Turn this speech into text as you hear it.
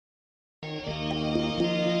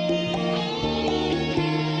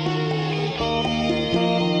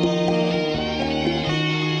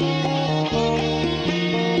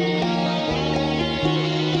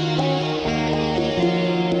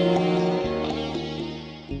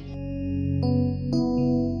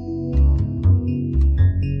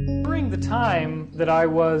that I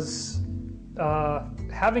was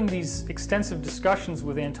having these extensive discussions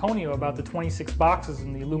with Antonio about the 26 boxes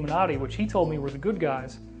in the Illuminati, which he told me were the good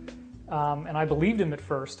guys, and I believed him at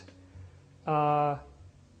first. I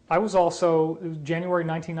was also, it was January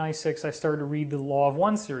 1996, I started to read the Law of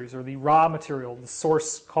One series, or the Ra material. The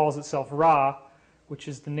source calls itself Ra, which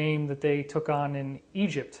is the name that they took on in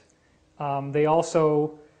Egypt. They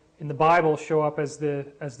also, in the Bible, show up as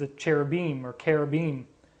the cherubim, or cherubim,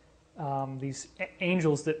 these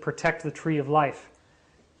angels that protect the tree of life.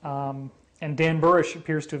 And Dan Burrish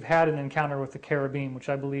appears to have had an encounter with the cherubim, which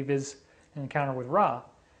I believe is an encounter with Ra.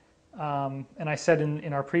 And I said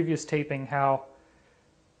in our previous taping how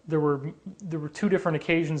there were two different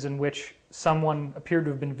occasions in which someone appeared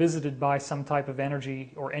to have been visited by some type of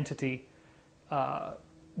energy or entity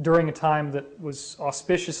during a time that was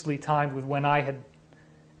auspiciously timed with when I had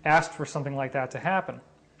asked for something like that to happen.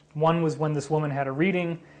 One was when this woman had a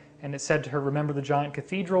reading and it said to her, "Remember the giant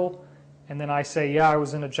cathedral?" And then I say, "Yeah, I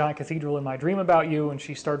was in a giant cathedral in my dream about you," and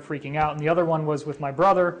she started freaking out. And the other one was with my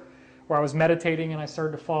brother, where I was meditating and I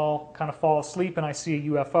started to kind of fall asleep, and I see a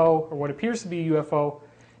UFO, or what appears to be a UFO.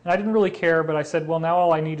 And I didn't really care, but I said, well, now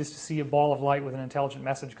all I need is to see a ball of light with an intelligent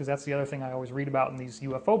message, because that's the other thing I always read about in these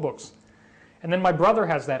UFO books. And then my brother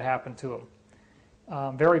has that happen to him.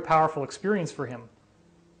 Very powerful experience for him.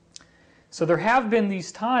 So there have been these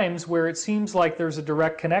times where it seems like there's a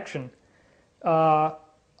direct connection.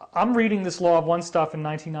 I'm reading this Law of One stuff in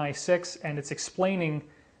 1996, and it's explaining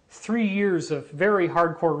 3 years of very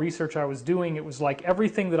hardcore research I was doing. It was like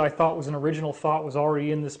everything that I thought was an original thought was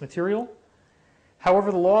already in this material. However,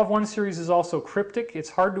 the Law of One series is also cryptic.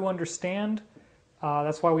 It's hard to understand.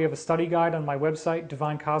 That's why we have a study guide on my website.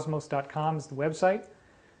 divinecosmos.com is the website.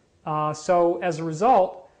 So as a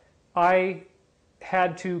result, I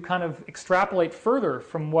had to kind of extrapolate further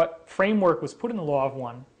from what framework was put in the Law of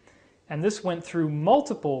One. And this went through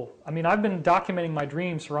multiple, I mean, I've been documenting my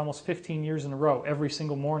dreams for almost 15 years in a row. Every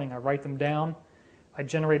single morning I write them down. I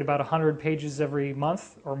generate about 100 pages every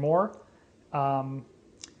month or more.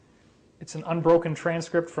 It's an unbroken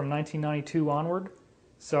transcript from 1992 onward,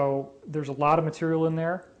 so there's a lot of material in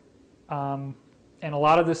there. And a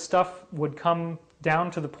lot of this stuff would come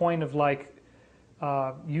down to the point of like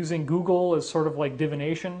using Google as sort of like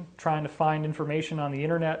divination, trying to find information on the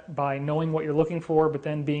internet by knowing what you're looking for, but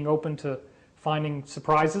then being open to finding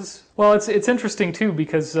surprises. Well, it's interesting too,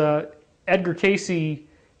 because Edgar Cayce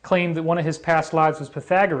claimed that one of his past lives was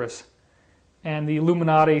Pythagoras, and the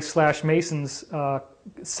Illuminati / Masons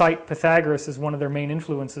cite Pythagoras as one of their main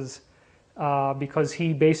influences because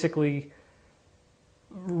he basically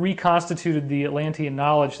reconstituted the Atlantean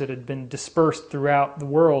knowledge that had been dispersed throughout the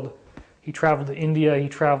world. He traveled to India, he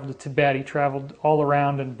traveled to Tibet, he traveled all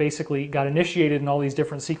around and basically got initiated in all these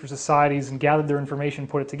different secret societies and gathered their information,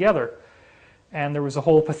 put it together. And there was a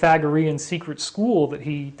whole Pythagorean secret school that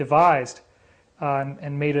he devised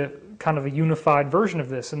and made a kind of a unified version of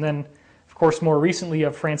this. And then, of course, more recently you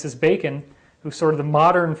have Francis Bacon, who's sort of the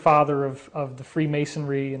modern father of the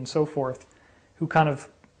Freemasonry and so forth, who kind of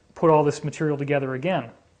put all this material together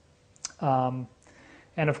again.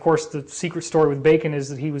 And of course, the secret story with Bacon is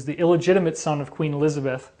that he was the illegitimate son of Queen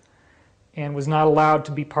Elizabeth and was not allowed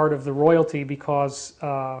to be part of the royalty because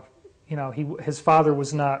his father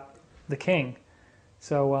was not the king.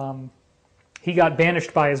 So he got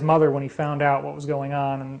banished by his mother when he found out what was going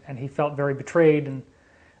on, and he felt very betrayed, and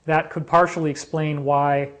that could partially explain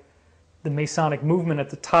why the Masonic movement at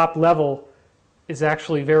the top level is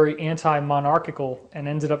actually very anti-monarchical and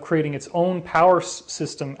ended up creating its own power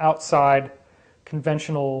system outside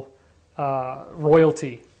conventional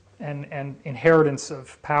royalty and inheritance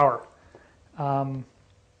of power.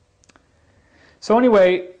 So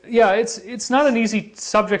anyway, yeah, it's not an easy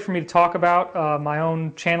subject for me to talk about, my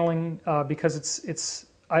own channeling, because it's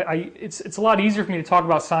a lot easier for me to talk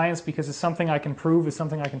about science because it's something I can prove, it's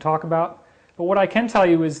something I can talk about. But what I can tell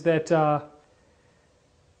you is that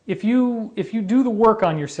if you do the work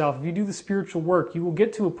on yourself, if you do the spiritual work, you will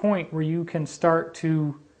get to a point where you can start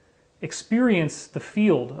to experience the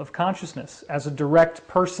field of consciousness as a direct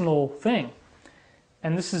personal thing.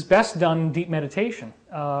 And this is best done in deep meditation.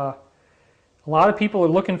 A lot of people are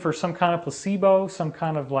looking for some kind of placebo, some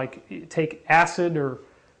kind of like take acid or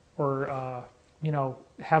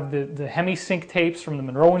have the hemisync tapes from the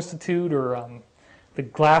Monroe Institute, or the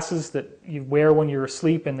glasses that you wear when you're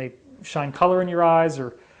asleep and they shine color in your eyes,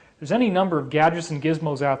 or there's any number of gadgets and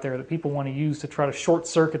gizmos out there that people want to use to try to short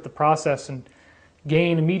circuit the process and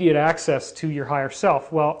gain immediate access to your higher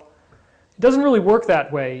self. Well, it doesn't really work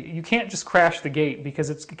that way. You can't just crash the gate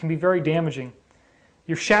because it can be very damaging.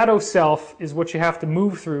 Your shadow self is what you have to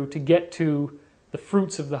move through to get to the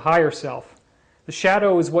fruits of the higher self. The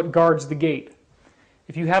shadow is what guards the gate.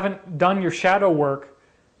 If you haven't done your shadow work,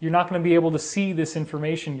 you're not going to be able to see this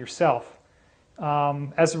information yourself.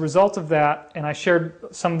 As a result of that, and I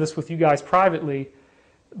shared some of this with you guys privately,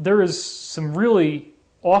 there is some really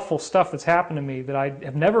awful stuff that's happened to me that I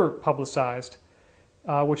have never publicized,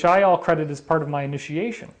 which I all credit as part of my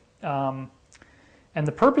initiation. And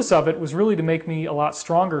the purpose of it was really to make me a lot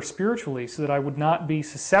stronger spiritually so that I would not be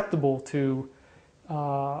susceptible to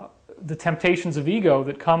the temptations of ego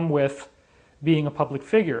that come with being a public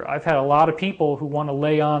figure. I've had a lot of people who want to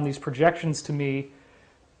lay on these projections to me,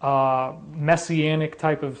 messianic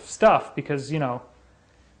type of stuff, because, you know,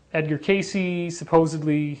 Edgar Cayce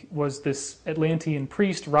supposedly was this Atlantean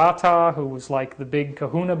priest, Ra-Ta, who was like the big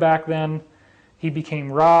kahuna back then. He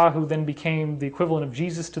became Ra, who then became the equivalent of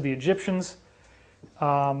Jesus to the Egyptians.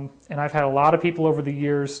 And I've had a lot of people over the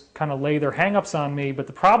years kind of lay their hang-ups on me, but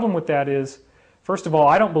the problem with that is, first of all,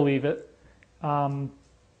 I don't believe it.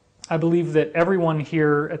 I believe that everyone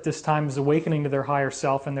here at this time is awakening to their higher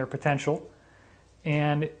self and their potential.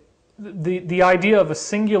 And the idea of a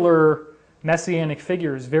singular messianic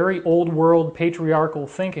figure is very old world patriarchal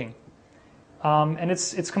thinking. And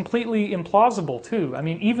it's completely implausible too. I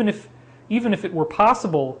mean, even if it were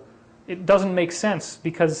possible, it doesn't make sense,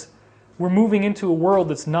 because we're moving into a world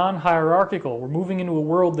that's non-hierarchical. We're moving into a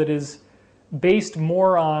world that is based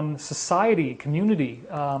more on society, community.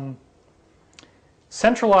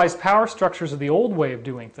 Centralized power structures are the old way of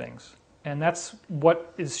doing things. And that's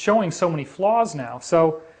what is showing so many flaws now.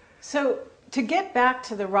 So to get back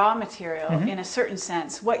to the raw material, in a certain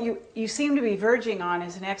sense, what you seem to be verging on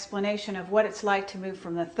is an explanation of what it's like to move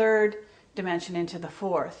from the third dimension into the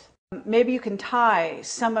fourth. Maybe you can tie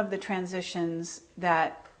some of the transitions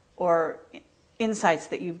that, or insights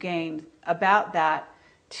that you've gained about that,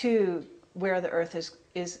 to where the Earth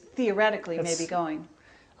is theoretically maybe going.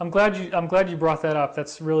 I'm glad you brought that up.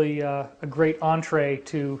 That's really a great entree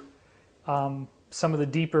to some of the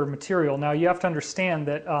deeper material. Now you have to understand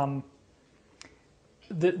that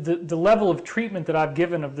the level of treatment that I've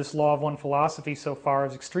given of this Law of One philosophy so far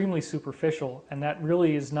is extremely superficial, and that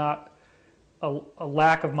really is not a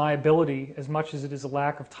lack of my ability as much as it is a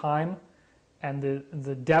lack of time and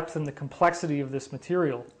the depth and the complexity of this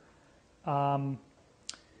material.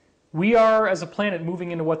 We are, as a planet,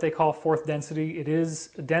 moving into what they call fourth density. It is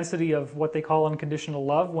a density of what they call unconditional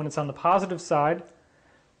love when it's on the positive side,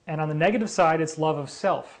 and on the negative side, it's love of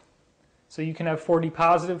self. So you can have 4D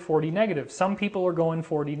positive, 4D negative. Some people are going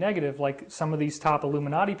 4D negative, like some of these top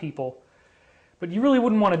Illuminati people. But you really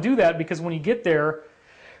wouldn't want to do that, because when you get there,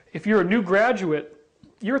 if you're a new graduate,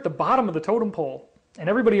 you're at the bottom of the totem pole, and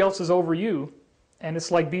everybody else is over you, and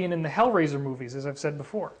it's like being in the Hellraiser movies, as I've said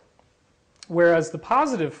before. Whereas the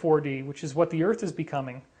positive 4D, which is what the Earth is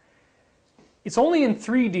becoming, it's only in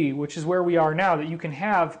 3D, which is where we are now, that you can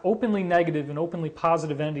have openly negative and openly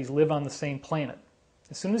positive entities live on the same planet.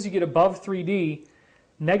 As soon as you get above 3D,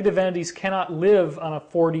 negative entities cannot live on a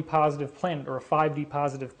 4D positive planet or a 5D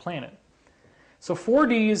positive planet. So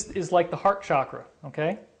 4D is like the heart chakra,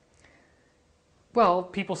 okay? Well,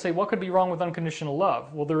 people say, what could be wrong with unconditional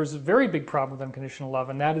love? Well, there is a very big problem with unconditional love,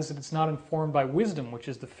 and that is that it's not informed by wisdom, which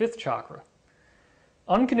is the fifth chakra.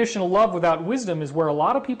 Unconditional love without wisdom is where a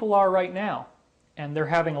lot of people are right now, and they're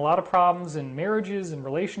having a lot of problems in marriages, in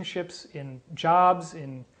relationships, in jobs,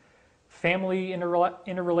 in family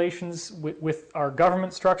interrelations with our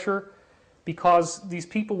government structure, because these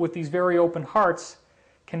people with these very open hearts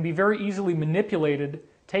can be very easily manipulated,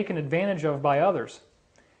 taken advantage of by others.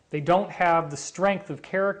 They don't have the strength of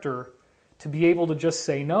character to be able to just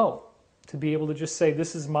say no, to be able to just say,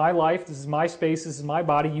 this is my life, this is my space, this is my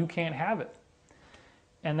body, you can't have it.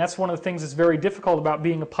 And that's one of the things that's very difficult about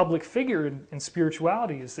being a public figure in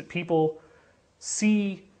spirituality, is that people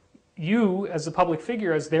see you as a public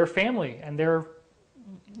figure as their family, and they're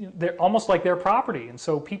almost like their property. And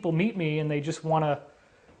so people meet me and they just want to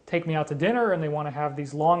take me out to dinner, and they want to have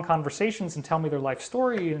these long conversations and tell me their life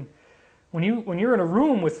story. And when you're in a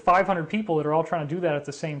room with 500 people that are all trying to do that at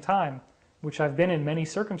the same time, which I've been in many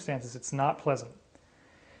circumstances, it's not pleasant.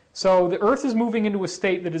 So the Earth is moving into a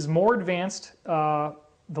state that is more advanced.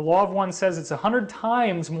 The Law of One says it's 100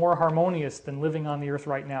 times more harmonious than living on the Earth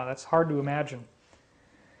right now. That's hard to imagine.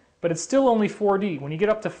 But it's still only 4D. When you get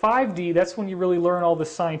up to 5D, that's when you really learn all this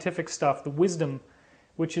scientific stuff, the wisdom,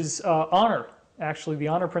 which is honor. Actually, the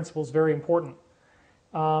honor principle is very important.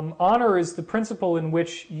 Honor is the principle in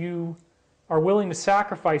which you are willing to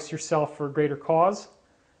sacrifice yourself for a greater cause,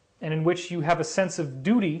 and in which you have a sense of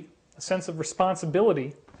duty, a sense of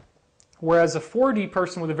responsibility, whereas a 4D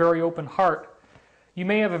person with a very open heart, you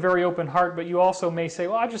may have a very open heart, but you also may say,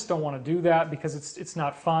 well, I just don't want to do that because it's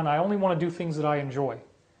not fun. I only want to do things that I enjoy.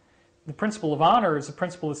 The principle of honor is a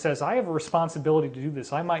principle that says, I have a responsibility to do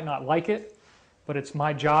this. I might not like it, but it's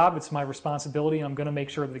my job, it's my responsibility, and I'm going to make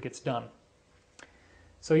sure that it gets done.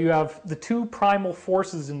 So you have the two primal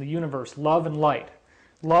forces in the universe, love and light.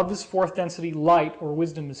 Love is fourth density, light or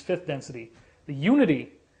wisdom is fifth density. The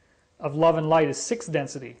unity of love and light is sixth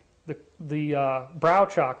density, the brow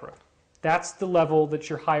chakra. That's the level that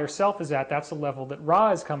your higher self is at. That's the level that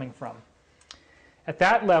Ra is coming from. At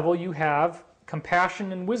that level, you have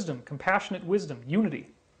compassion and wisdom, compassionate wisdom, unity,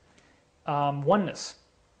 oneness.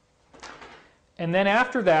 And then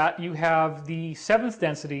after that, you have the seventh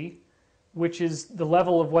density, which is the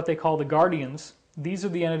level of what they call the guardians. These are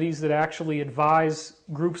the entities that actually advise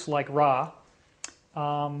groups like Ra.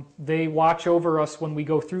 They watch over us when we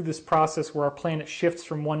go through this process where our planet shifts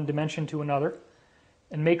from one dimension to another,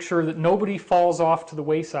 and make sure that nobody falls off to the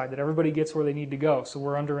wayside, that everybody gets where they need to go. So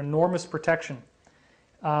we're under enormous protection.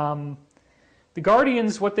 The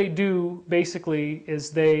guardians, what they do basically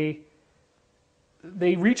is they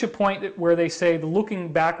reach a point where they say the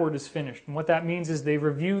looking backward is finished. And what that means is they've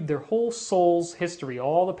reviewed their whole soul's history,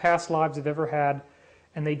 all the past lives they've ever had,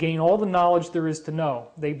 and they gain all the knowledge there is to know.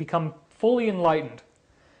 They become fully enlightened.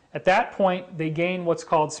 At that point, they gain what's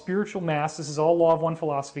called spiritual mass. This is all Law of One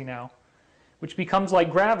philosophy now, which becomes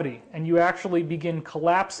like gravity, and you actually begin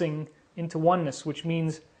collapsing into oneness, which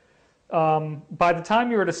means by the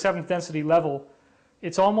time you're at a seventh density level,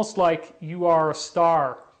 it's almost like you are a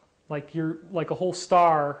star, like a whole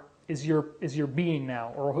star is your being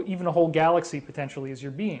now, or even a whole galaxy potentially is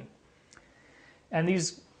your being. And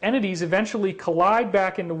these entities eventually collide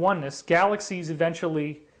back into oneness. Galaxies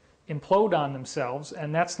eventually implode on themselves,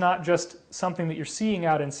 and that's not just something that you're seeing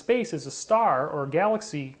out in space as a star or a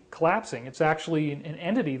galaxy collapsing. It's actually an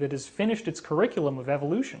entity that has finished its curriculum of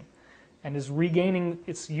evolution and is regaining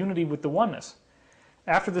its unity with the oneness.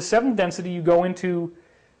 After the seventh density, you go into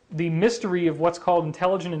the mystery of what's called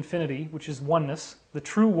intelligent infinity, which is oneness, the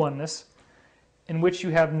true oneness, in which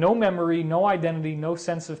you have no memory, no identity, no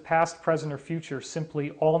sense of past, present, or future,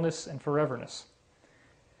 simply allness and foreverness.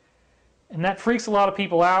 And that freaks a lot of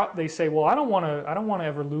people out. They say, well, I don't want to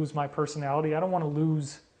ever lose my personality. I don't want to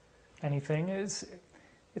lose anything. It's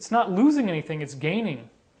not losing anything, it's gaining.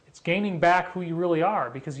 It's gaining back who you really are,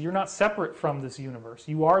 because you're not separate from this universe.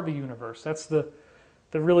 You are the universe. That's the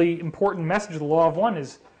really important message of the Law of One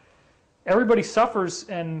is everybody suffers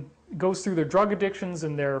and goes through their drug addictions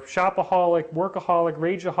and their shopaholic, workaholic,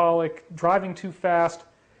 rageaholic, driving too fast.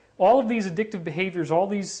 All of these addictive behaviors, all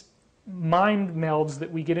these mind melds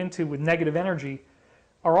that we get into with negative energy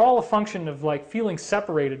are all a function of like feeling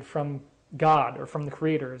separated from God or from the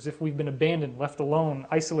Creator, as if we've been abandoned, left alone,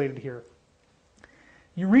 isolated here.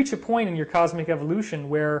 You reach a point in your cosmic evolution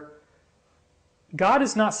where God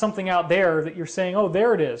is not something out there that you're saying, oh,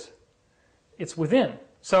 there it is. It's within.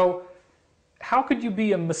 So how could you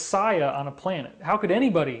be a messiah on a planet? How could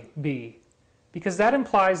anybody be? Because that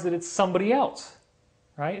implies that it's somebody else,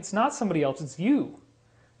 right? It's not somebody else, it's you.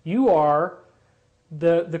 You are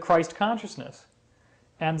the Christ consciousness.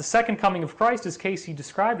 And the second coming of Christ, as Casey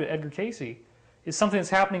described it, Edgar Casey, is something that's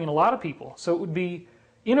happening in a lot of people. So it would be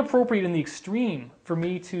inappropriate in the extreme for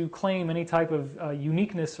me to claim any type of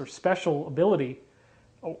uniqueness or special ability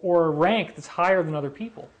or rank that's higher than other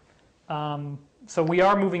people. So we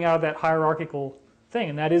are moving out of that hierarchical thing,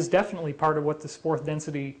 and that is definitely part of what this fourth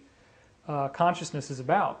density consciousness is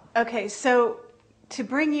about. Okay, so to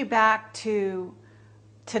bring you back to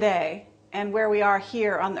today and where we are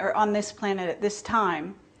here on this planet at this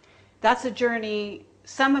time, that's a journey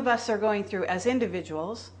some of us are going through as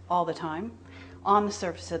individuals all the time on the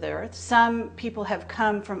surface of the earth. Some people have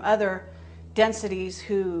come from other densities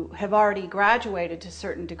who have already graduated to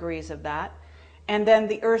certain degrees of that, and then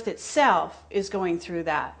the earth itself is going through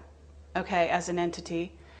that, okay, as an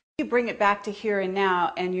entity. You bring it back to here and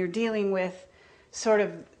now, and you're dealing with sort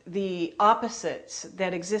of the opposites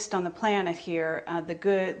that exist on the planet here, the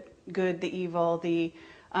good, the evil,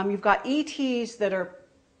 you've got ETs that are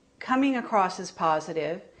coming across as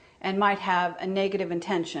positive and might have a negative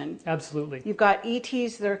intention. Absolutely. You've got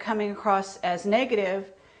ETs that are coming across as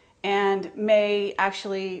negative and may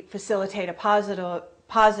actually facilitate a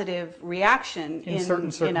positive reaction in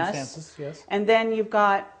certain circumstances, us. Yes. And then you've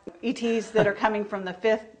got ETs that are coming from the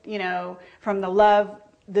fifth, from the love,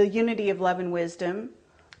 the unity of love and wisdom.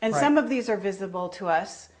 And some of these are visible to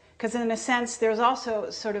us because in a sense there's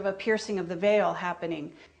also sort of a piercing of the veil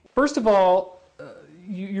happening. First of all,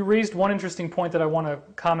 you raised one interesting point that I want to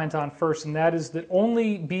comment on first, and that is that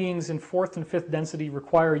only beings in fourth and fifth density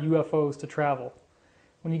require UFOs to travel.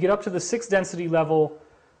 When you get up to the 6th density level,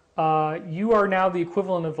 you are now the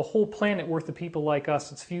equivalent of a whole planet worth of people like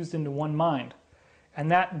us. It's fused into one mind. And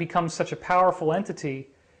that becomes such a powerful entity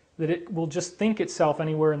that it will just think itself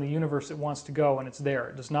anywhere in the universe it wants to go, and it's there.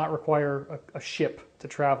 It does not require a ship to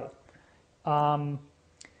travel.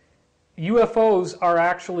 UFOs are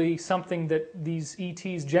actually something that these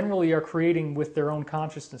ETs generally are creating with their own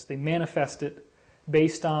consciousness. They manifest it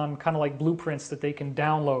based on kind of like blueprints that they can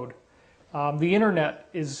download. The internet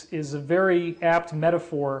is a very apt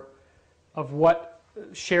metaphor of what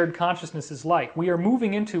shared consciousness is like. We are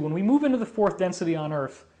moving into, when we move into the 4th density on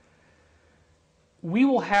Earth, we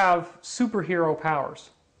will have superhero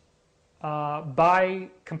powers. By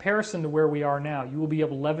comparison to where we are now, you will be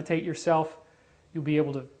able to levitate yourself. You'll be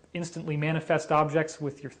able to instantly manifest objects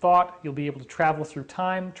with your thought. You'll be able to travel through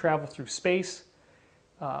time, travel through space.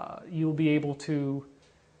 You'll be able to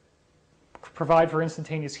provide for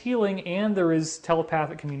instantaneous healing, and there is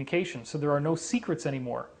telepathic communication. So there are no secrets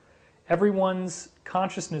anymore. Everyone's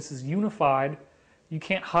consciousness is unified. You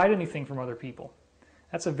can't hide anything from other people.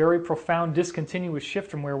 That's a very profound, discontinuous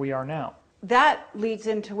shift from where we are now. That leads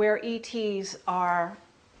into where ETs are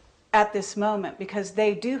at this moment, because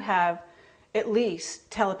they do have at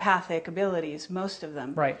least telepathic abilities, most of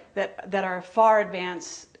them, right, that are far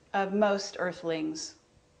advanced of most Earthlings,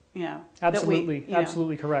 you know. Absolutely,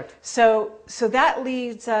 absolutely correct. So that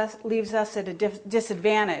leaves us at a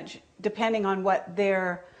disadvantage, depending on what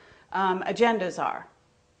their agendas are.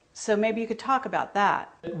 So maybe you could talk about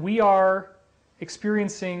that. We are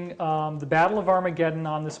experiencing the Battle of Armageddon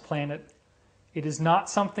on this planet. It is not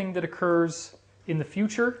something that occurs in the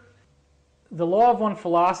future. The law of one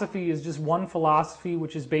philosophy is just one philosophy,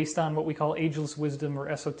 which is based on what we call ageless wisdom or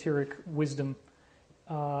esoteric wisdom.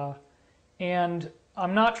 And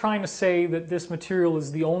I'm not trying to say that this material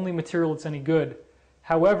is the only material that's any good.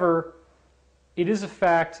 However, it is a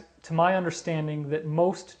fact, to my understanding, that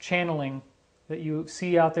most channeling that you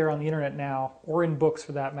see out there on the internet now, or in books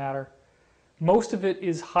for that matter, most of it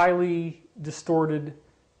is highly distorted.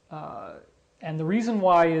 And the reason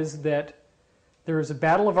why is that there is a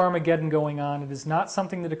battle of Armageddon going on. It is not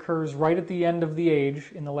something that occurs right at the end of the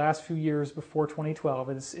age in the last few years before 2012.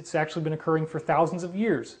 It's actually been occurring for thousands of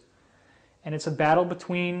years. And it's a battle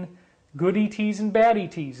between good ETs and bad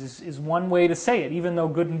ETs is one way to say it, even though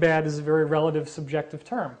good and bad is a very relative, subjective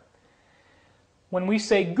term. When we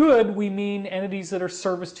say good, we mean entities that are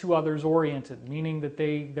service to others oriented, meaning that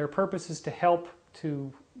their purpose is to help,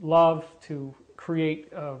 to love, to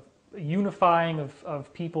create a unifying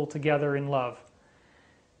of people together in love.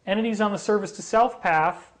 Entities on the service to self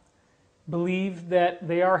path believe that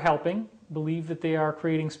they are helping, believe that they are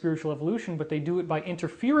creating spiritual evolution, but they do it by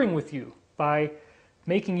interfering with you, by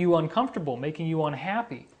making you uncomfortable, making you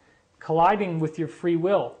unhappy, colliding with your free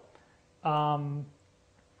will. And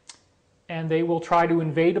they will try to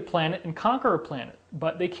invade a planet and conquer a planet.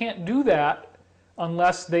 But they can't do that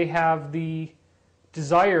unless they have the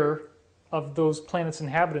desire of those planets'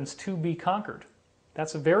 inhabitants to be conquered.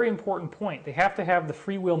 That's a very important point. They have to have the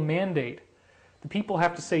free will mandate. The people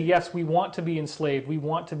have to say, yes, we want to be enslaved, we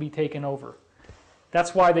want to be taken over.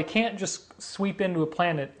 That's why they can't just sweep into a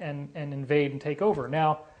planet and invade and take over.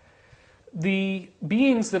 Now, the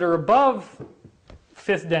beings that are above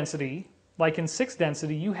 5th density, like in 6th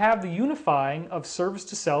density, you have the unifying of service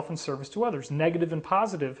to self and service to others. Negative and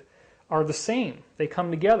positive are the same. They come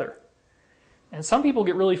together. And some people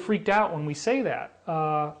get really freaked out when we say that,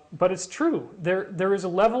 but it's true. There is a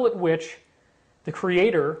level at which the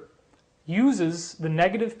Creator uses the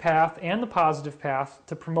negative path and the positive path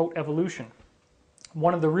to promote evolution.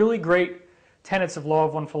 One of the really great tenets of law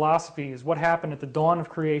of one philosophy is what happened at the dawn of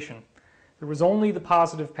creation. There was only the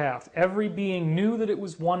positive path. Every being knew that it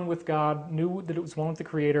was one with God, knew that it was one with the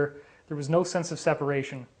Creator. There was no sense of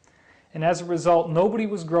separation. And as a result, nobody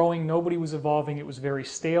was growing, nobody was evolving. It was very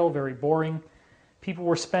stale, very boring. People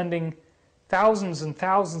were spending thousands and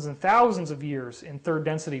thousands and thousands of years in 3rd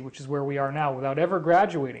density, which is where we are now, without ever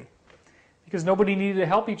graduating, because nobody needed to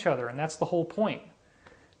help each other, and that's the whole point.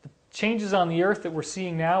 The changes on the Earth that we're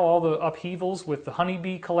seeing now, all the upheavals with the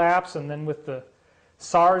honeybee collapse, and then with the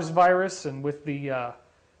SARS virus, and with the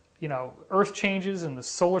Earth changes, and the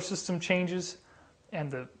solar system changes,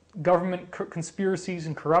 and the government conspiracies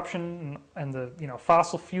and corruption, and the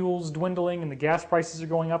fossil fuels dwindling, and the gas prices are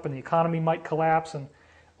going up, and the economy might collapse, and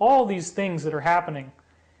all these things that are happening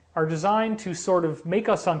are designed to sort of make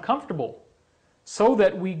us uncomfortable so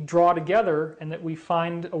that we draw together and that we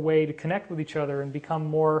find a way to connect with each other and become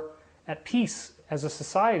more at peace as a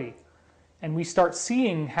society. And we start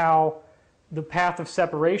seeing how the path of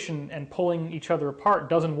separation and pulling each other apart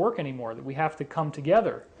doesn't work anymore, that we have to come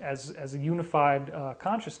together as a unified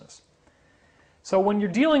consciousness. So when you're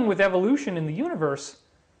dealing with evolution in the universe,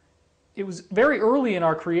 it was very early in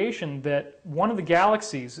our creation that one of the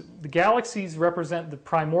galaxies represent the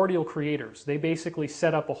primordial creators. They basically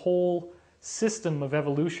set up a whole system of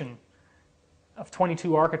evolution of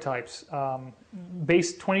 22 archetypes,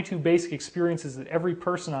 22 basic experiences that every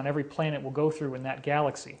person on every planet will go through in that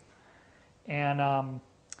galaxy. And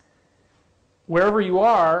wherever you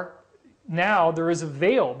are, now there is a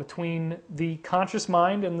veil between the conscious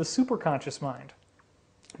mind and the superconscious mind,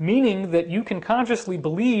 meaning that you can consciously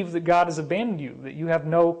believe that God has abandoned you, that you have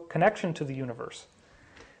no connection to the universe.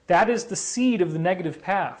 That is the seed of the negative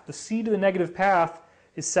path. The seed of the negative path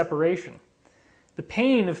is separation. The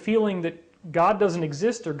pain of feeling that God doesn't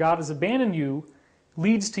exist or God has abandoned you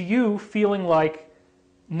leads to you feeling like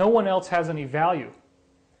no one else has any value.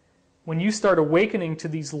 When you start awakening to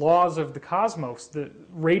these laws of the cosmos, the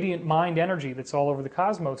radiant mind energy that's all over the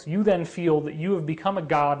cosmos, you then feel that you have become a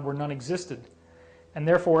god where none existed. And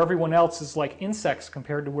therefore everyone else is like insects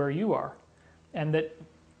compared to where you are. And that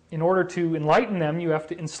in order to enlighten them, you have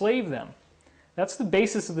to enslave them. That's the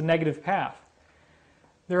basis of the negative path.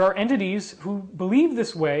 There are entities who believe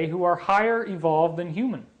this way who are higher evolved than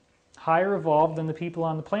human, higher evolved than the people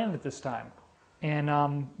on the planet at this time.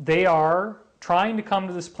 And they are trying to come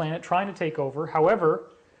to this planet, trying to take over.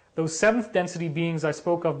 However, those seventh density beings I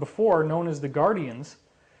spoke of before, known as the Guardians,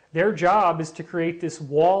 their job is to create this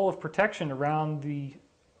wall of protection around the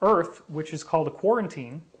Earth, which is called a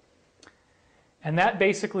quarantine. And that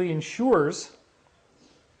basically ensures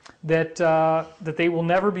that, that they will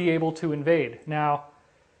never be able to invade. Now,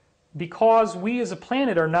 because we as a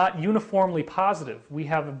planet are not uniformly positive, we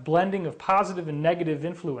have a blending of positive and negative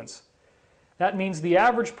influence. That means the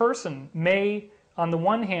average person may, on the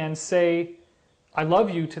one hand, say, I love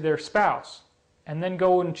you to their spouse, and then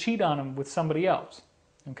go and cheat on them with somebody else.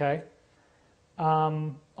 Okay?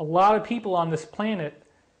 A lot of people on this planet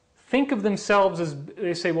think of themselves as,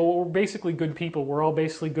 they say, well, we're basically good people. We're all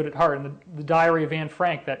basically good at heart. In the Diary of Anne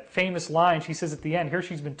Frank, that famous line, she says at the end, here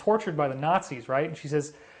she's been tortured by the Nazis, right? And she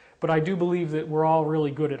says, but I do believe that we're all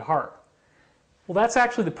really good at heart. Well, that's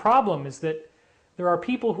actually the problem, is that there are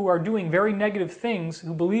people who are doing very negative things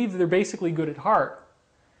who believe they're basically good at heart,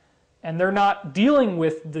 and they're not dealing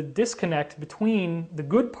with the disconnect between the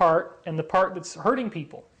good part and the part that's hurting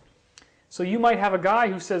people. So you might have a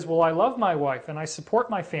guy who says, well, I love my wife and I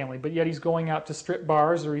support my family, but yet he's going out to strip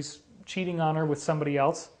bars or he's cheating on her with somebody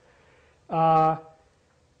else.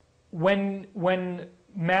 When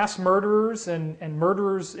mass murderers and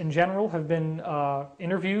murderers in general have been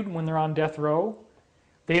interviewed when they're on death row,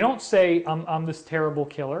 they don't say, I'm this terrible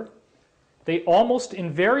killer. They almost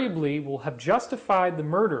invariably will have justified the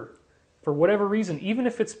murder for whatever reason, even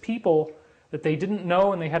if it's people that they didn't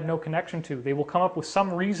know and they had no connection to. They will come up with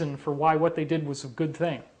some reason for why what they did was a good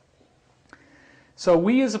thing. So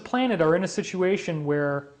we as a planet are in a situation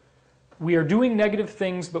where we are doing negative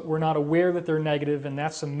things, but we're not aware that they're negative, and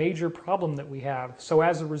that's a major problem that we have. So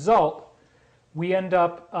as a result, we end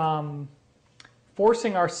up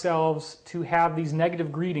forcing ourselves to have these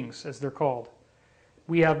negative greetings, as they're called.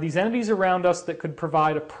 We have these entities around us that could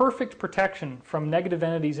provide a perfect protection from negative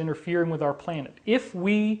entities interfering with our planet, if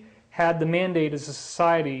we had the mandate as a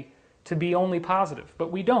society to be only positive. But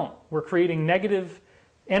we don't. We're creating negative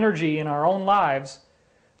energy in our own lives,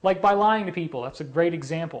 like by lying to people. That's a great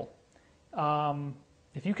example.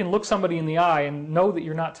 If you can look somebody in the eye and know that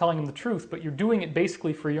you're not telling them the truth, but you're doing it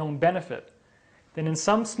basically for your own benefit, then in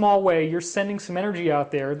some small way you're sending some energy out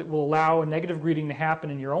there that will allow a negative greeting to happen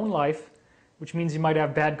in your own life, which means you might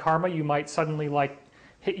have bad karma. You might suddenly like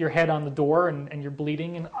hit your head on the door and you're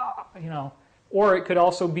bleeding, and you know. Or it could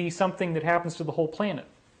also be something that happens to the whole planet.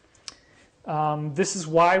 This is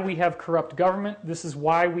why we have corrupt government. This is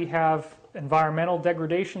why we have environmental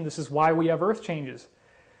degradation. This is why we have earth changes.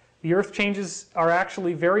 The earth changes are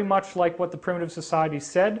actually very much like what the primitive society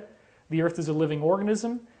said. The earth is a living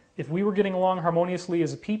organism. If we were getting along harmoniously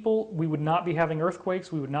as a people, we would not be having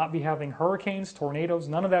earthquakes, we would not be having hurricanes, tornadoes,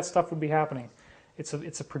 none of that stuff would be happening. It's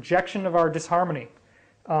a projection of our disharmony.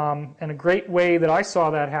 And a great way that I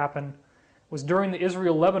saw that happen was during the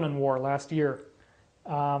Israel-Lebanon war last year.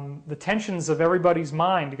 The tensions of everybody's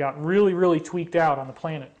mind got really, really tweaked out on the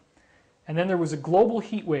planet. And then there was a global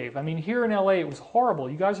heat wave. I mean, here in LA, it was horrible.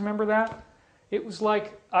 You guys remember that? It was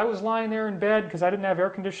like I was lying there in bed because I didn't have air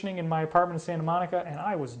conditioning in my apartment in Santa Monica, and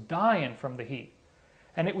I was dying from the heat.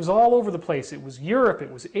 And it was all over the place. It was Europe, it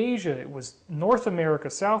was Asia, it was North America,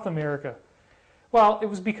 South America. Well, it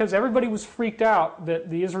was because everybody was freaked out that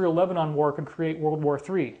the Israel-Lebanon war could create World War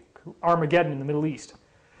III, Armageddon in the Middle East.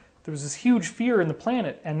 There was this huge fear in the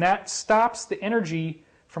planet, and that stops the energy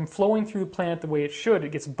from flowing through the planet the way it should.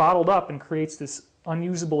 It gets bottled up and creates this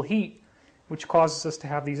unusable heat, which causes us to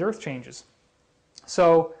have these earth changes.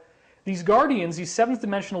 So these guardians, these seventh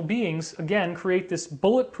dimensional beings, again, create this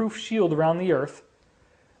bulletproof shield around the earth,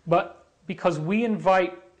 but because we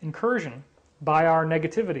invite incursion by our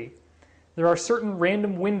negativity, there are certain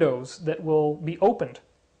random windows that will be opened,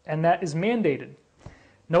 and that is mandated.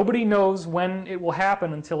 Nobody knows when it will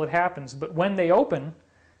happen until it happens, but when they open,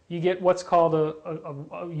 you get what's called a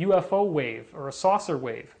UFO wave or a saucer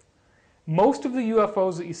wave. Most of the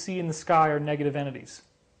UFOs that you see in the sky are negative entities.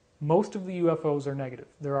 Most of the UFOs are negative.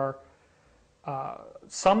 There are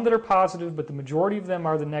some that are positive, but the majority of them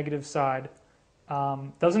are the negative side.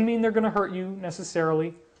 Doesn't mean they're going to hurt you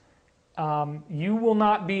necessarily. You will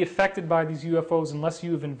not be affected by these UFOs unless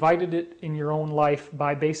you have invited it in your own life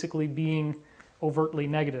by basically being overtly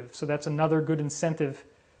negative. So that's another good incentive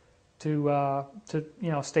to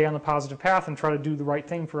stay on the positive path and try to do the right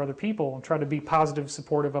thing for other people and try to be positive,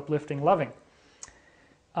 supportive, uplifting, loving.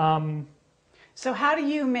 So how do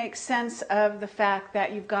you make sense of the fact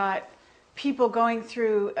that you've got people going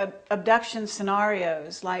through abduction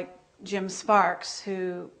scenarios like Jim Sparks,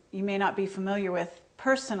 who you may not be familiar with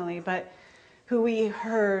personally, but who we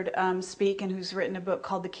heard speak and who's written a book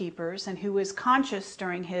called The Keepers, and who was conscious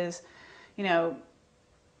during his,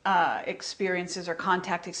 experiences or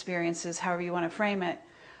contact experiences, however you want to frame it.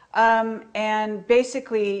 And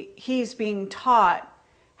basically, he's being taught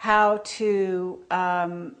how to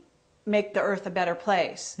make the earth a better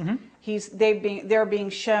place. Mm-hmm. They're being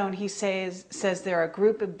shown, he says there are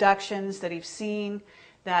group abductions that he's seen,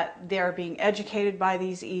 that they're being educated by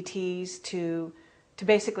these ETs to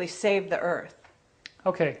basically save the earth.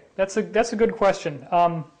 Okay, that's a good question.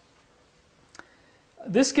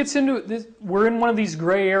 This gets into this, we're in one of these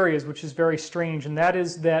gray areas, which is very strange, and that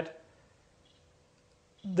is that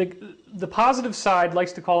the positive side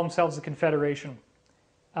likes to call themselves the Confederation,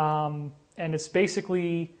 and it's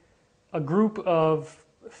basically a group of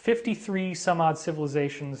 53 some odd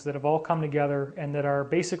civilizations that have all come together and that are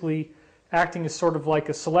basically acting as sort of like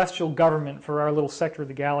a celestial government for our little sector of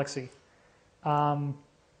the galaxy.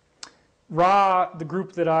 Ra, the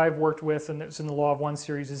group that I've worked with, and it's in the Law of One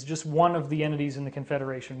series, is just one of the entities in the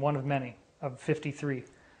Confederation, one of many, of 53.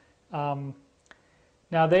 Now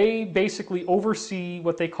they basically oversee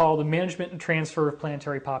what they call the management and transfer of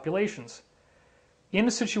planetary populations. In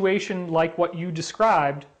a situation like what you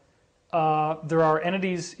described, there are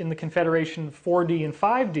entities in the Confederation 4D and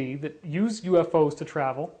 5D that use UFOs to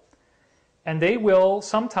travel, and they will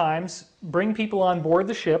sometimes bring people on board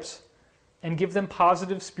the ships and give them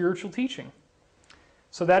positive spiritual teaching.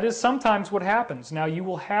 So that is sometimes what happens. Now you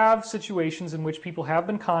will have situations in which people have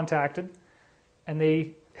been contacted and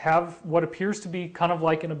they have what appears to be kind of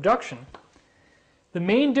like an abduction. The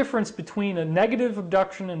main difference between a negative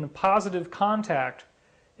abduction and a positive contact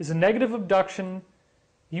is a negative abduction,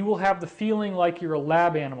 you will have the feeling like you're a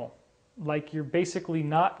lab animal, like you're basically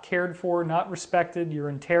not cared for, not respected, you're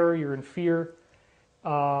in terror, you're in fear.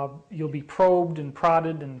 You'll be probed and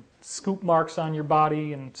prodded and scoop marks on your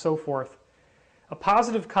body and so forth. A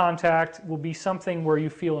positive contact will be something where you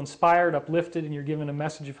feel inspired, uplifted, and you're given a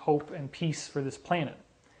message of hope and peace for this planet.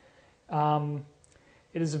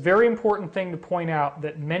 It is a very important thing to point out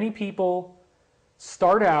that many people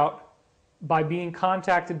start out by being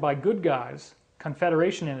contacted by good guys,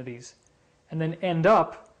 Confederation entities, and then end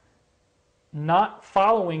up not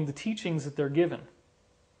following the teachings that they're given.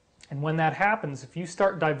 And when that happens, if you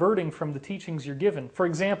start diverting from the teachings you're given, for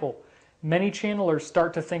example, many channelers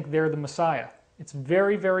start to think they're the Messiah. It's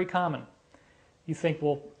very, very common. You think,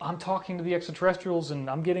 well, I'm talking to the extraterrestrials and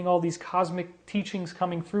I'm getting all these cosmic teachings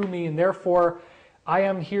coming through me, and therefore I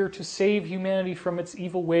am here to save humanity from its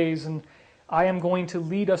evil ways, and I am going to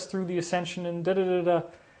lead us through the ascension, and da-da-da-da.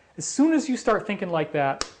 As soon as you start thinking like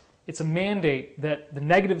that, it's a mandate that the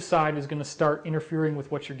negative side is going to start interfering with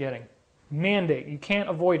what you're getting. Mandate. You can't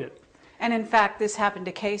avoid it. And in fact, this happened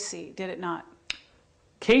to Casey, did it not?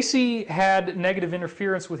 Casey had negative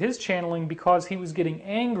interference with his channeling because he was getting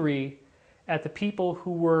angry at the people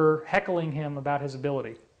who were heckling him about his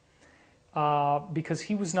ability. Because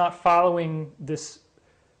he was not following this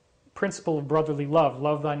principle of brotherly love,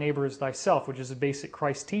 love thy neighbor as thyself, which is a basic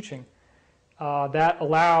Christ teaching. That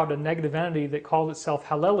allowed a negative entity that called itself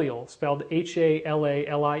Halaliel, spelled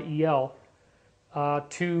H-A-L-A-L-I-E-L,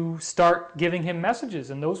 to start giving him messages.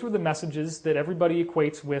 And those were the messages that everybody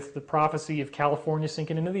equates with the prophecy of California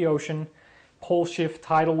sinking into the ocean, pole shift,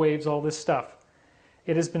 tidal waves, all this stuff.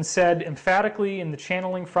 It has been said emphatically in the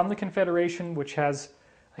channeling from the Confederation, which has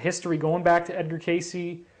a history going back to Edgar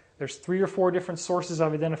Casey. There's 3 or 4 different sources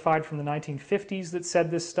I've identified from the 1950s that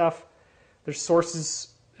said this stuff. There's sources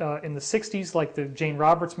in the 60s, like the Jane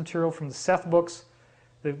Roberts material from the Seth books,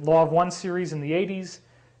 the Law of One series in the 80s,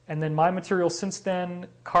 and then my material since then,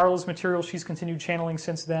 Carla's material, she's continued channeling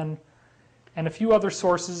since then, and a few other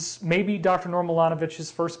sources, maybe Dr. Norm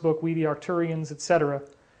Milanovich's first book, We the Arcturians, etc.,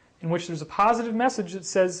 in which there's a positive message that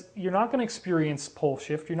says you're not going to experience pole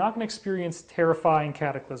shift, you're not going to experience terrifying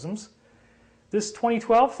cataclysms. This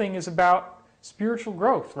 2012 thing is about spiritual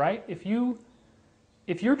growth, right? If you're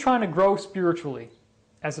trying to grow spiritually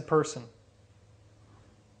as a person,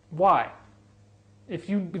 why? If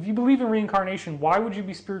you believe in reincarnation, why would you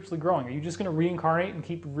be spiritually growing? Are you just going to reincarnate and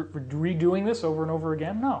keep redoing this over and over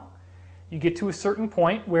again? No. You get to a certain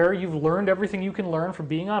point where you've learned everything you can learn from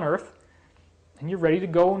being on Earth, and you're ready to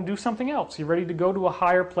go and do something else. You're ready to go to a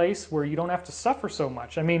higher place where you don't have to suffer so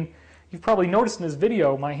much. I mean, you've probably noticed in this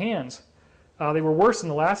video, my hands, they were worse in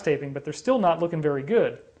the last taping, but they're still not looking very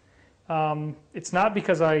good. It's not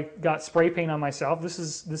because I got spray paint on myself. This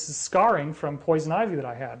is scarring from poison ivy that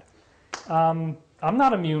I had. I'm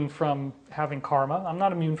not immune from having karma. I'm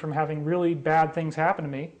not immune from having really bad things happen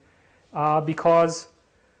to me because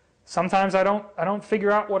sometimes I don't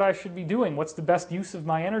figure out what I should be doing. What's the best use of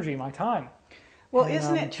my energy, my time? Well,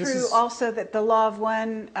 isn't it true also that the Law of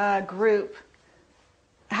One group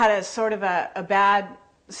had a sort of a bad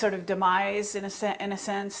sort of demise in a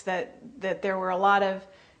sense that there were a lot of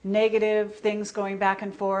negative things going back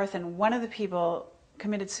and forth, and one of the people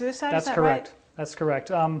committed suicide? That's is that correct. Right? That's correct.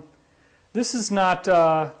 This is not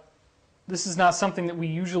something that we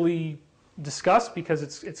usually discuss because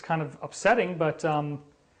it's kind of upsetting, but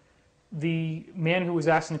the man who was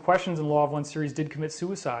asking the questions in the Law of One series did commit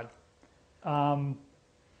suicide.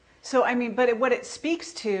 So, I mean, but what it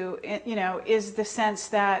speaks to, you know, is the sense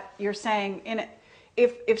that you're saying,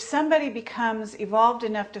 if somebody becomes evolved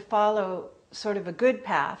enough to follow sort of a good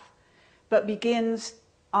path, but begins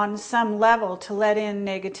on some level to let in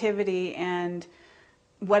negativity and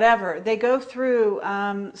whatever, they go through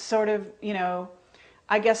sort of, you know,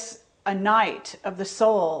 I guess a night of the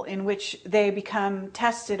soul in which they become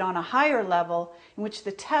tested on a higher level, in which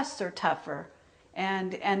the tests are tougher.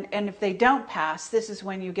 And if they don't pass, this is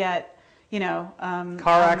when you get, you know,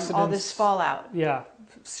 car accidents, all this fallout. Yeah,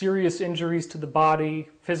 serious injuries to the body,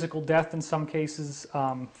 physical death in some cases,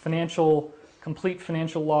 complete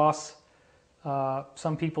financial loss.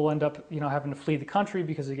 Some people end up, you know, having to flee the country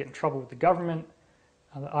because they get in trouble with the government.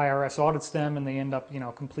 The IRS audits them and they end up, you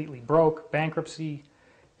know, completely broke, bankruptcy.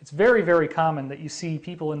 It's very, very common that you see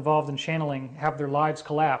people involved in channeling have their lives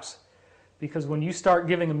collapse. Because when you start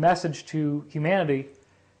giving a message to humanity,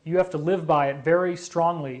 you have to live by it very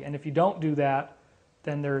strongly. And if you don't do that,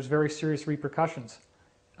 then there's very serious repercussions.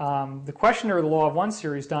 The questioner of the Law of One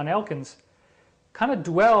series, Don Elkins, kind of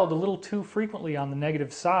dwelled a little too frequently on the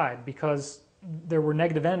negative side because there were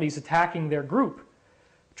negative entities attacking their group,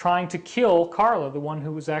 trying to kill Carla, the one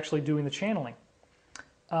who was actually doing the channeling.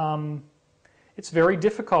 It's very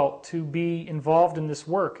difficult to be involved in this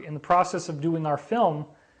work. In the process of doing our film,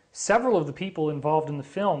 several of the people involved in the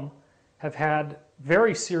film have had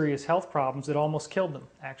very serious health problems that almost killed them,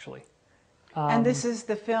 actually. And this is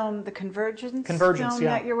the film, the Convergence film yeah.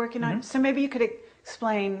 that you're working on? So maybe you could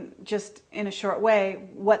explain just in a short way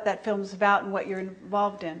what that film's about and what you're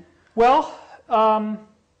involved in. Well,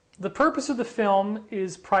 the purpose of the film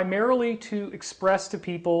is primarily to express to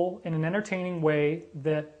people in an entertaining way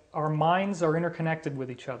that our minds are interconnected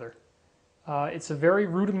with each other. It's a very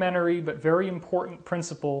rudimentary but very important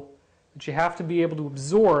principle that you have to be able to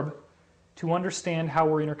absorb to understand how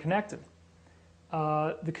we're interconnected.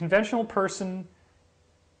 The conventional person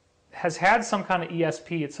has had some kind of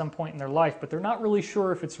ESP at some point in their life, but they're not really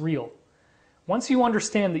sure if it's real. Once you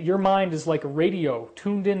understand that your mind is like a radio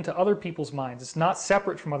tuned into other people's minds, it's not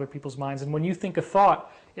separate from other people's minds, and when you think a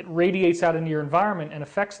thought, it radiates out into your environment and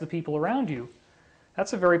affects the people around you,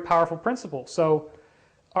 that's a very powerful principle. So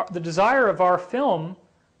the desire of our film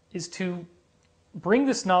is to bring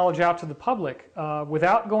this knowledge out to the public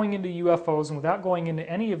without going into UFOs and without going into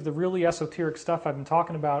any of the really esoteric stuff I've been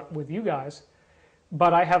talking about with you guys.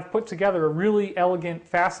 But I have put together a really elegant,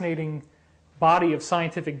 fascinating body of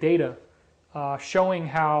scientific data showing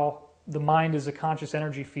how the mind is a conscious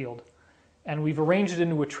energy field. And we've arranged it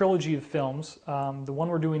into a trilogy of films. The one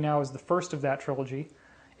we're doing now is the first of that trilogy.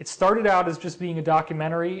 It started out as just being a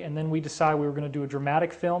documentary, and then we decided we were going to do a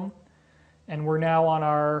dramatic film. And we're now on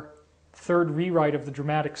our third rewrite of the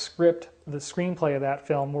dramatic script, the screenplay of that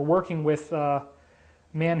film. We're working with a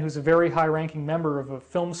man who's a very high-ranking member of a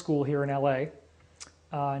film school here in LA.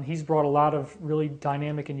 And he's brought a lot of really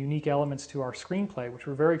dynamic and unique elements to our screenplay, which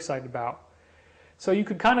we're very excited about. So you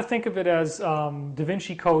could kind of think of it as Da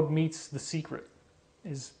Vinci Code meets The Secret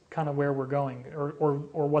is kind of where we're going,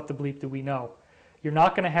 or what the bleep do we know. You're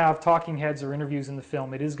not going to have talking heads or interviews in the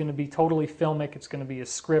film. It is going to be totally filmic. It's going to be a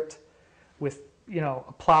script with, you know,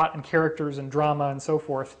 a plot and characters and drama and so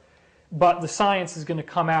forth. But the science is going to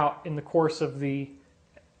come out in the course of the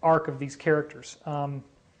arc of these characters.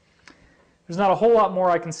 There's not a whole lot more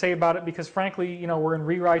I can say about it because, frankly, you know, we're in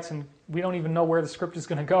rewrites and we don't even know where the script is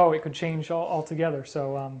going to go. It could change altogether.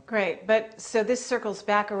 So great, but so this circles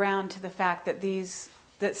back around to the fact that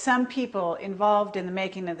that some people involved in the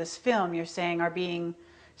making of this film, you're saying, are being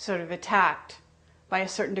sort of attacked by a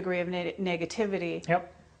certain degree of negativity.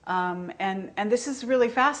 Yep. And this is really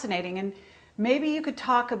fascinating. And maybe you could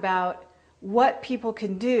talk about what people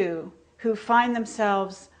can do who find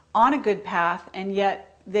themselves on a good path and yet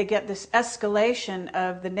they get this escalation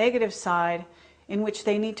of the negative side in which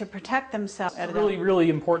they need to protect themselves. That's a really,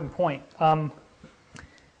 really important point. A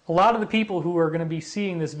lot of the people who are going to be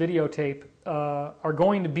seeing this videotape are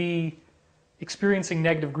going to be experiencing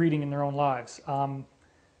negative greeting in their own lives.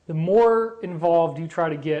 The more involved you try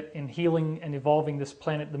to get in healing and evolving this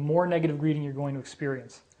planet, the more negative greeting you're going to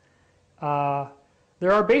experience.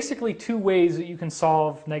 There are basically two ways that you can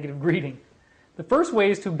solve negative greeting. The first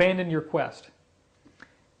way is to abandon your quest.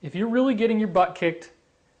 If you're really getting your butt kicked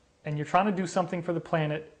and you're trying to do something for the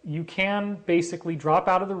planet, you can basically drop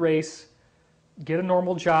out of the race, get a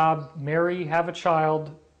normal job, marry, have a child,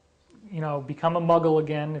 you know, become a muggle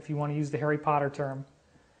again, if you want to use the Harry Potter term,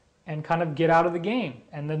 and kind of get out of the game,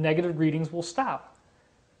 and the negative greetings will stop.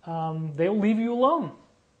 They'll leave you alone.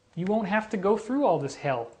 You won't have to go through all this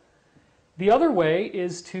hell. The other way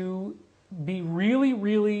is to be really,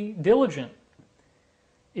 really diligent.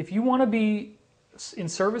 If you want to be in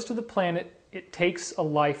service to the planet, it takes a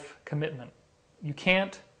life commitment. You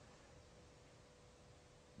can't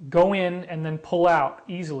go in and then pull out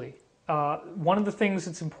easily. One of the things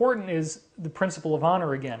that's important is the principle of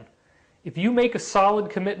honor again. If you make a solid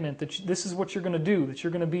commitment that this is what you're going to do, that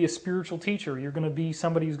you're going to be a spiritual teacher, you're going to be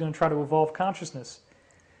somebody who's going to try to evolve consciousness,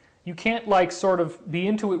 you can't like sort of be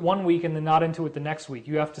into it one week and then not into it the next week.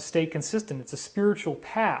 You have to stay consistent. It's a spiritual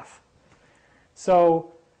path.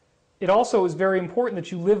 So it also is very important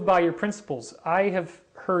that you live by your principles. I have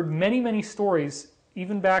heard many, many stories,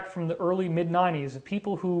 even back from the early mid-90s, of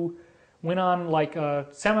people who went on like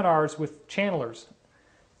seminars with channelers.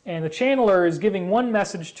 And the channeler is giving one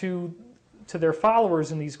message to their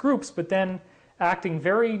followers in these groups, but then acting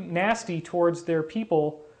very nasty towards their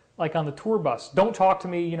people, like on the tour bus. Don't talk to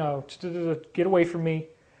me, you know, get away from me.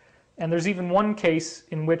 And there's even one case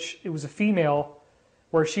in which it was a female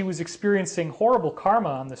where she was experiencing horrible karma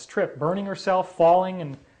on this trip, burning herself, falling,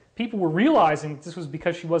 and people were realizing that this was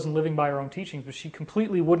because she wasn't living by her own teachings, but she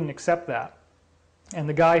completely wouldn't accept that. And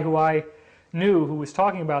the guy who I knew who was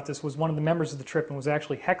talking about this was one of the members of the trip and was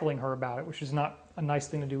actually heckling her about it, which is not a nice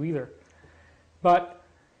thing to do either. But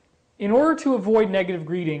in order to avoid negative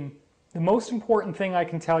greeting, the most important thing I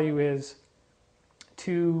can tell you is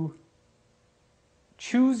to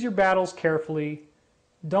choose your battles carefully.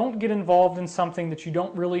 Don't get involved in something that you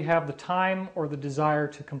don't really have the time or the desire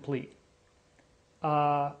to complete.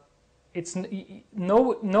 No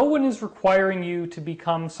one is requiring you to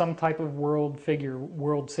become some type of world figure,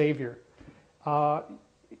 world savior. The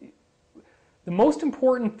most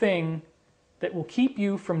important thing that will keep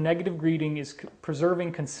you from negative greeting is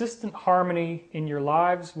preserving consistent harmony in your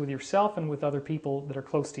lives with yourself and with other people that are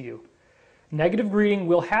close to you. Negative greeting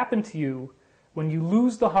will happen to you when you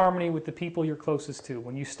lose the harmony with the people you're closest to,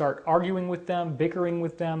 when you start arguing with them, bickering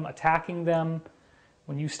with them, attacking them,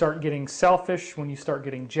 when you start getting selfish, when you start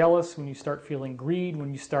getting jealous, when you start feeling greed,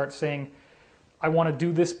 when you start saying, I want to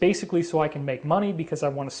do this basically so I can make money because I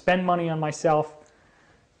want to spend money on myself.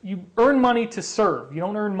 You earn money to serve. You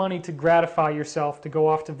don't earn money to gratify yourself, to go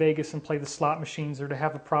off to Vegas and play the slot machines or to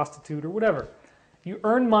have a prostitute or whatever. You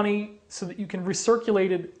earn money so that you can recirculate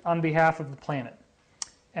it on behalf of the planet.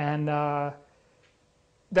 And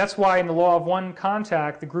that's why in the Law of One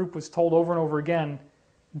Contact, the group was told over and over again,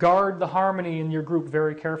 guard the harmony in your group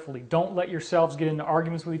very carefully. Don't let yourselves get into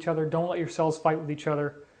arguments with each other. Don't let yourselves fight with each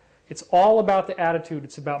other. It's all about the attitude.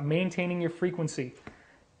 It's about maintaining your frequency.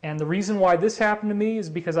 And the reason why this happened to me is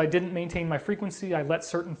because I didn't maintain my frequency. I let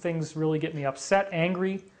certain things really get me upset,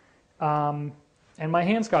 angry, and my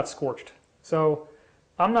hands got scorched. So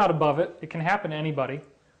I'm not above it. It can happen to anybody.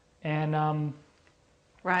 And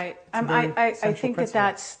right. I think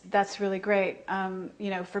that that's really great, you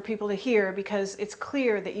know, for people to hear, because it's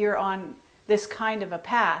clear that you're on this kind of a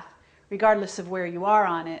path, regardless of where you are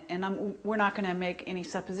on it. And we're not going to make any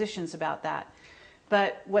suppositions about that.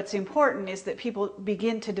 But what's important is that people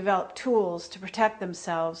begin to develop tools to protect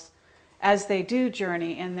themselves as they do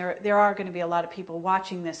journey, and there are going to be a lot of people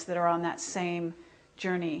watching this that are on that same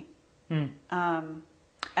journey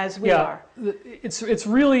as we are. It's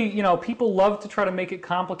really, you know, people love to try to make it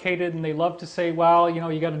complicated, and they love to say, well, you know,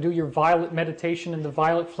 you got to do your violet meditation and the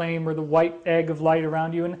violet flame or the white egg of light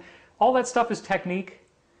around you, and all that stuff is technique.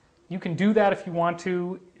 You can do that if you want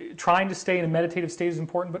to. Trying to stay in a meditative state is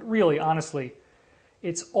important, but really, honestly,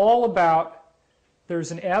 it's all about,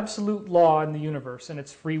 there's an absolute law in the universe, and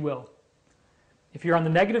it's free will. If you're on the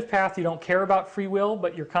negative path, you don't care about free will,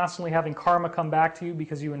 but you're constantly having karma come back to you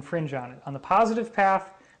because you infringe on it. On the positive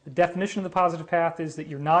path, the definition of the positive path is that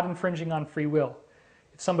you're not infringing on free will.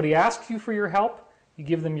 If somebody asks you for your help, you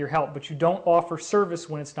give them your help, but you don't offer service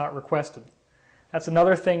when it's not requested. That's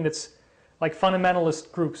another thing that's like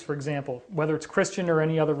fundamentalist groups, for example, whether it's Christian or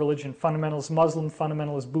any other religion, fundamentalist Muslim,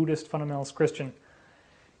 fundamentalist Buddhist, fundamentalist Christian.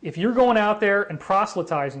 If you're going out there and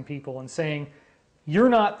proselytizing people and saying, you're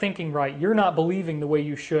not thinking right, you're not believing the way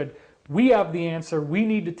you should, we have the answer, we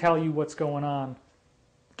need to tell you what's going on,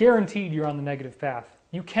 guaranteed you're on the negative path.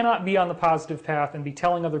 You cannot be on the positive path and be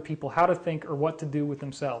telling other people how to think or what to do with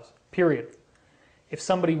themselves, period. If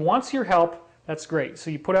somebody wants your help, that's great. So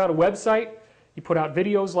you put out a website, you put out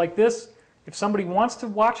videos like this. If somebody wants to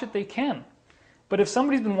watch it, they can. But if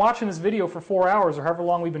somebody's been watching this video for 4 hours or however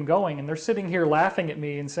long we've been going, and they're sitting here laughing at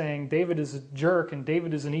me and saying, David is a jerk and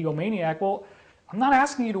David is an egomaniac, well, I'm not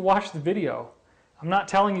asking you to watch the video. I'm not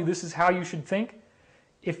telling you this is how you should think.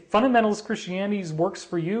 If fundamentalist Christianity works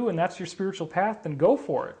for you and that's your spiritual path, then go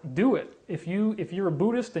for it. Do it. If you're a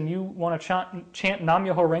Buddhist and you want to chant Nam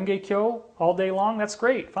Myoho Renge Kyo all day long, that's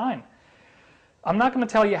great, fine. I'm not going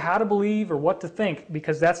to tell you how to believe or what to think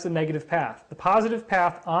because that's the negative path. The positive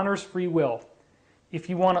path honors free will. If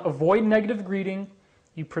you want to avoid negative greeting,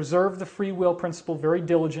 you preserve the free will principle very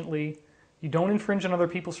diligently. You don't infringe on other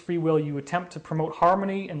people's free will. You attempt to promote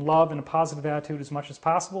harmony and love and a positive attitude as much as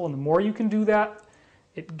possible. And the more you can do that,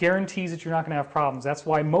 it guarantees that you're not going to have problems. That's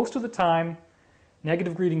why most of the time,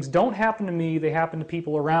 negative greetings don't happen to me. They happen to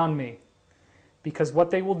people around me. Because what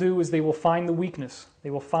they will do is they will find the weakness. They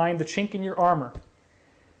will find the chink in your armor.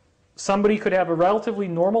 Somebody could have a relatively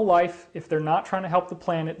normal life if they're not trying to help the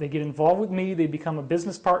planet. They get involved with me, they become a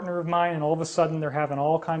business partner of mine, and all of a sudden they're having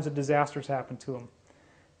all kinds of disasters happen to them.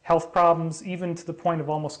 Health problems, even to the point of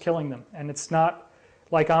almost killing them. And it's not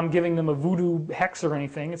like I'm giving them a voodoo hex or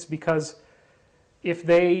anything. It's because if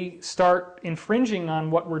they start infringing on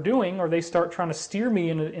what we're doing, or they start trying to steer me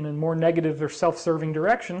in a more negative or self-serving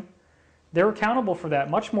direction, they're accountable for that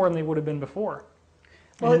much more than they would have been before.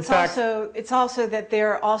 Well, it's also that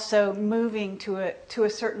they're also moving to a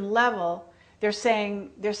certain level. They're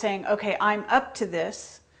saying, okay, I'm up to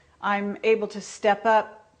this. I'm able to step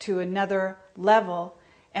up to another level,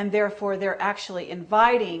 and therefore they're actually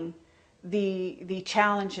inviting the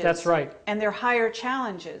challenges. That's right. And they're higher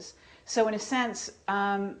challenges. So in a sense,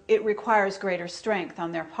 it requires greater strength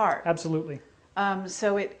on their part. Absolutely.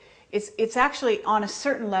 So it's actually on a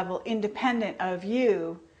certain level independent of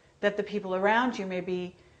you that the people around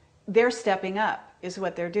you they're stepping up is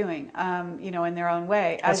what they're doing, you know, in their own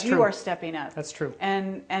way, as you are stepping up. That's true.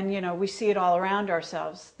 And you know, we see it all around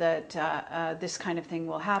ourselves that this kind of thing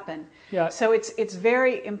will happen. Yeah. So it's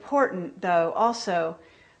very important, though, also,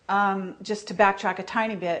 just to backtrack a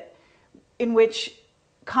tiny bit, in which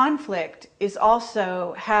conflict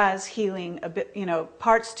has healing a bit, you know,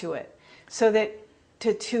 parts to it, so that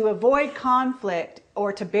to avoid conflict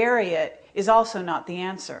or to bury it is also not the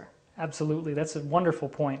answer. Absolutely, that's a wonderful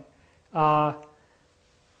point.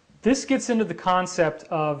 This gets into the concept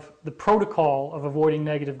of the protocol of avoiding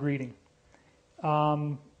negative greeting.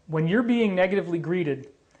 When you're being negatively greeted,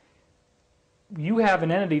 you have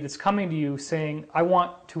an entity that's coming to you saying, I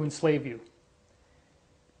want to enslave you.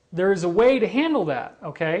 There is a way to handle that,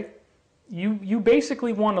 okay? You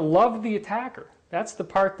basically want to love the attacker. That's the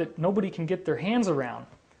part that nobody can get their hands around.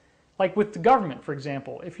 Like with the government, for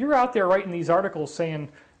example. If you're out there writing these articles saying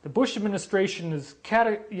the Bush administration is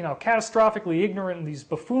catastrophically ignorant and these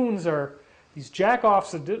buffoons are these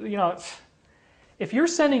jack-offs, you know, if you're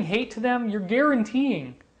sending hate to them, you're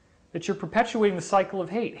guaranteeing that you're perpetuating the cycle of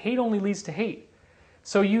hate. Hate only leads to hate.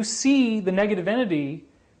 So you see the negative entity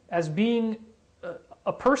as being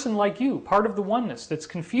a person like you, part of the oneness that's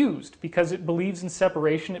confused because it believes in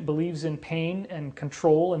separation, it believes in pain and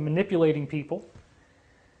control and manipulating people.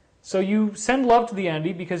 So you send love to the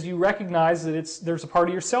entity because you recognize that there's a part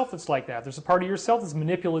of yourself that's like that. There's a part of yourself that's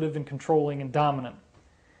manipulative and controlling and dominant.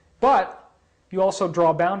 But you also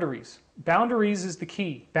draw boundaries. Boundaries is the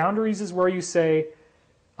key. Boundaries is where you say,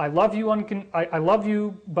 I love you, I love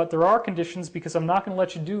you, but there are conditions because I'm not going to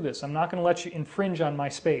let you do this. I'm not going to let you infringe on my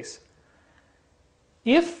space.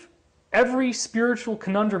 If every spiritual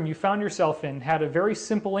conundrum you found yourself in had a very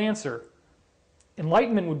simple answer,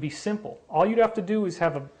 enlightenment would be simple. All you'd have to do is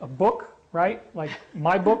have a book, right? Like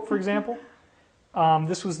my book, for example.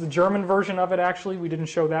 This was the German version of it, actually. We didn't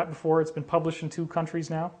show that before. It's been published in 2 countries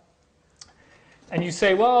now. And you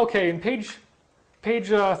say, well, okay, in page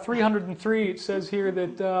 303, it says here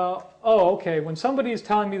that, oh, okay, when somebody is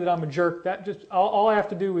telling me that I'm a jerk, that just all I have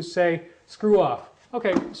to do is say, screw off.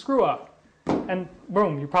 Okay, screw off. And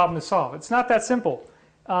boom, your problem is solved. It's not that simple.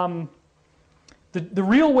 The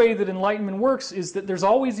real way that enlightenment works is that there's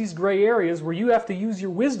always these gray areas where you have to use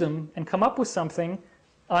your wisdom and come up with something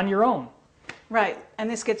on your own. Right, and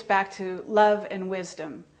this gets back to love and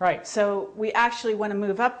wisdom. Right. So we actually want to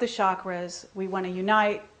move up the chakras. We want to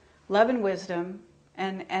unite love and wisdom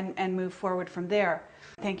and move forward from there.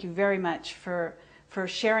 Thank you very much for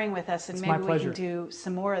sharing with us, and it's maybe we can do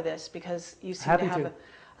some more of this because you seem to have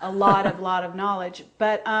a lot of knowledge.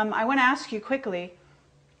 But I want to ask you quickly,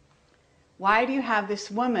 why do you have this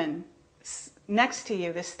woman next to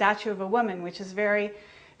you, this statue of a woman, which is very,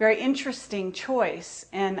 very interesting choice,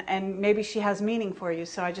 and maybe she has meaning for you,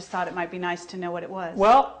 so I just thought it might be nice to know what it was.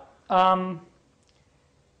 Well,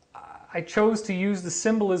 I chose to use the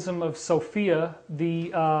symbolism of Sophia, the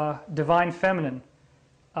divine feminine.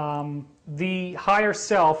 The higher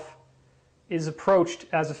self is approached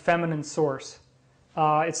as a feminine source.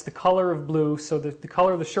 It's the color of blue, so the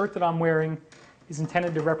color of the shirt that I'm wearing is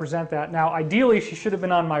intended to represent that. Now, ideally, she should have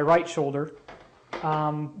been on my right shoulder,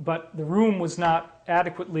 but the room was not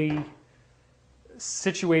adequately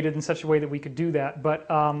situated in such a way that we could do that. But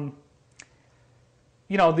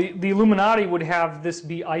you know, the Illuminati would have this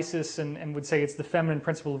be Isis and would say it's the feminine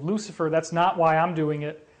principle of Lucifer. That's not why I'm doing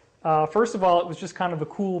it. First of all, it was just kind of a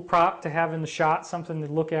cool prop to have in the shot, something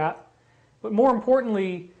to look at. But more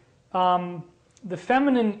importantly, the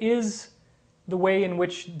feminine is the way in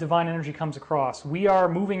which divine energy comes across. We are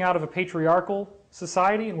moving out of a patriarchal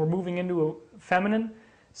society and we're moving into a feminine.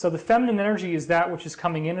 So the feminine energy is that which is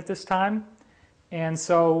coming in at this time. And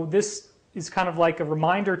so this is kind of like a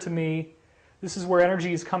reminder to me, this is where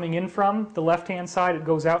energy is coming in from. The left-hand side, it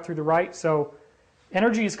goes out through the right. So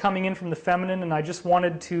energy is coming in from the feminine, and I just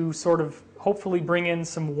wanted to sort of hopefully bring in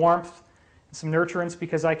some warmth and some nurturance,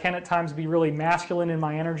 because I can at times be really masculine in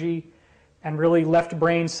my energy and really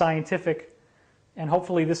left-brain scientific. And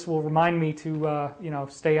hopefully this will remind me to you know,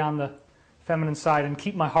 stay on the feminine side and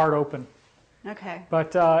keep my heart open. Okay.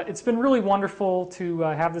 But it's been really wonderful to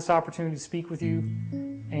have this opportunity to speak with you.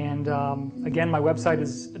 And again, my website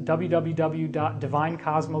is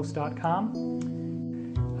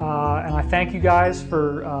www.divinecosmos.com. And I thank you guys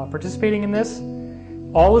for participating in this.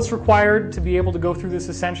 All that's required to be able to go through this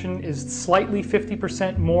ascension is slightly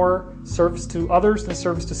 50% more service to others than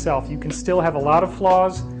service to self. You can still have a lot of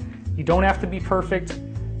flaws. You don't have to be perfect.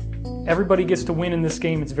 Everybody gets to win in this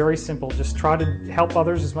game. It's very simple. Just try to help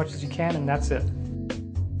others as much as you can, and that's it.